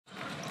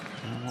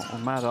And what will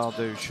Madar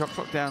do? Shot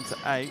clock down to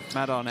 8.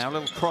 Madar now, a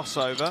little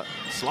crossover.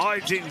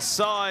 Slides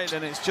inside,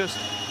 and it's just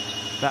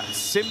that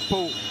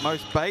simple,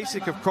 most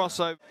basic of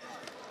crossover.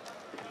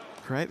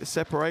 Create the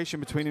separation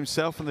between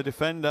himself and the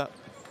defender.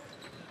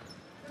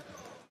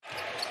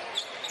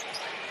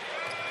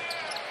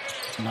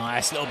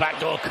 Nice little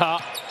backdoor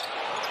cut.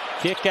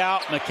 Kick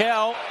out,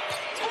 Mikel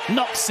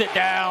knocks it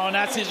down.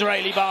 That's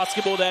Israeli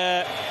basketball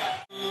there.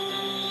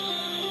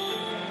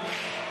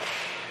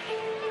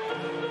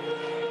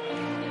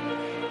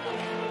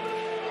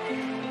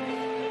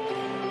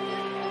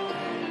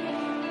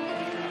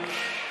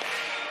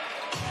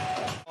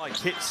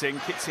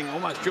 Kitzing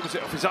almost dribbles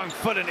it off his own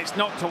foot, and it's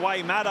knocked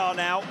away. Madar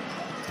now.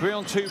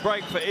 3-on-2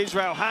 break for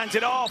Israel. Hands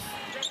it off.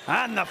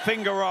 And the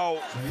finger roll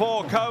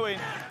for Cohen.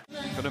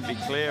 Couldn't be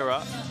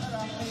clearer.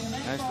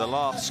 There's the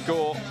last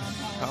score.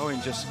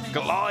 Cohen just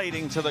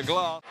gliding to the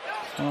glass.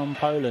 From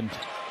Poland.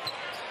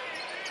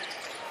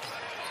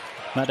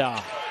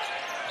 Madar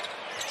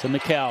to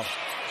Mikel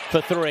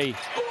for 3.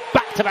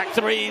 Back-to-back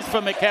threes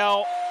for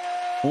Mikel.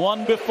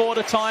 One before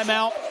the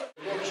timeout.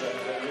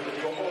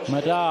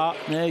 Madar,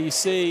 there you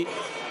see,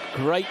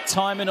 great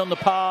timing on the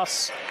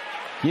pass.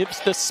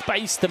 Gives the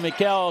space to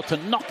Mikel to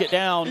knock it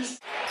down.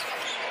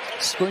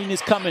 Screen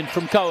is coming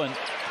from Cohen.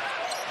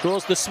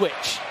 Draws the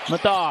switch.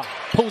 Madar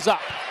pulls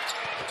up.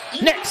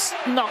 Next,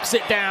 knocks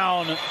it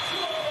down.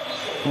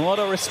 What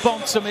a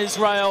response from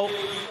Israel.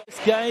 This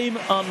game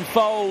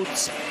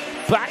unfolds.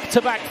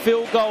 Back-to-back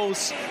field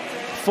goals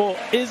for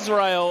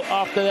Israel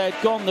after they'd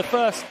gone the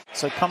first.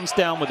 So comes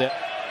down with it.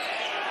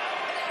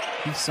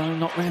 So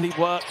not really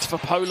worked for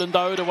Poland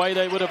though, the way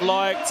they would have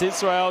liked.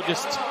 Israel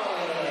just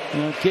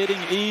getting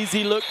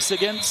easy looks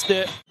against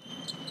it.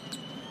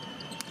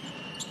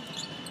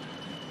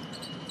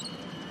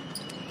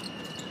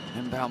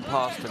 Inbound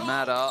pass to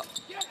Madar.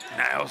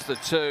 Nails the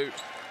 2.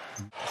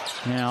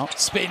 Now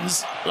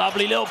spins.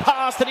 Lovely little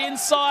pass to the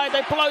inside.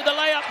 They blow the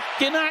layup.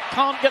 Ginnak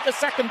can't get the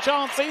second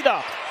chance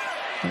either.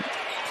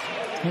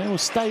 They will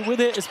stay with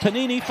it as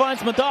Panini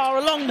finds Madar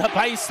along the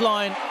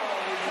baseline.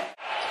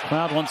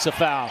 Crowd wants a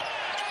foul.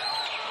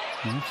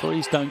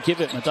 Referees don't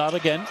give it. Madar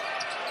again.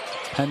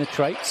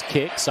 Penetrates,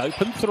 kicks,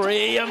 open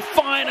 3, and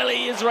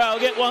finally Israel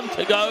get one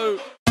to go.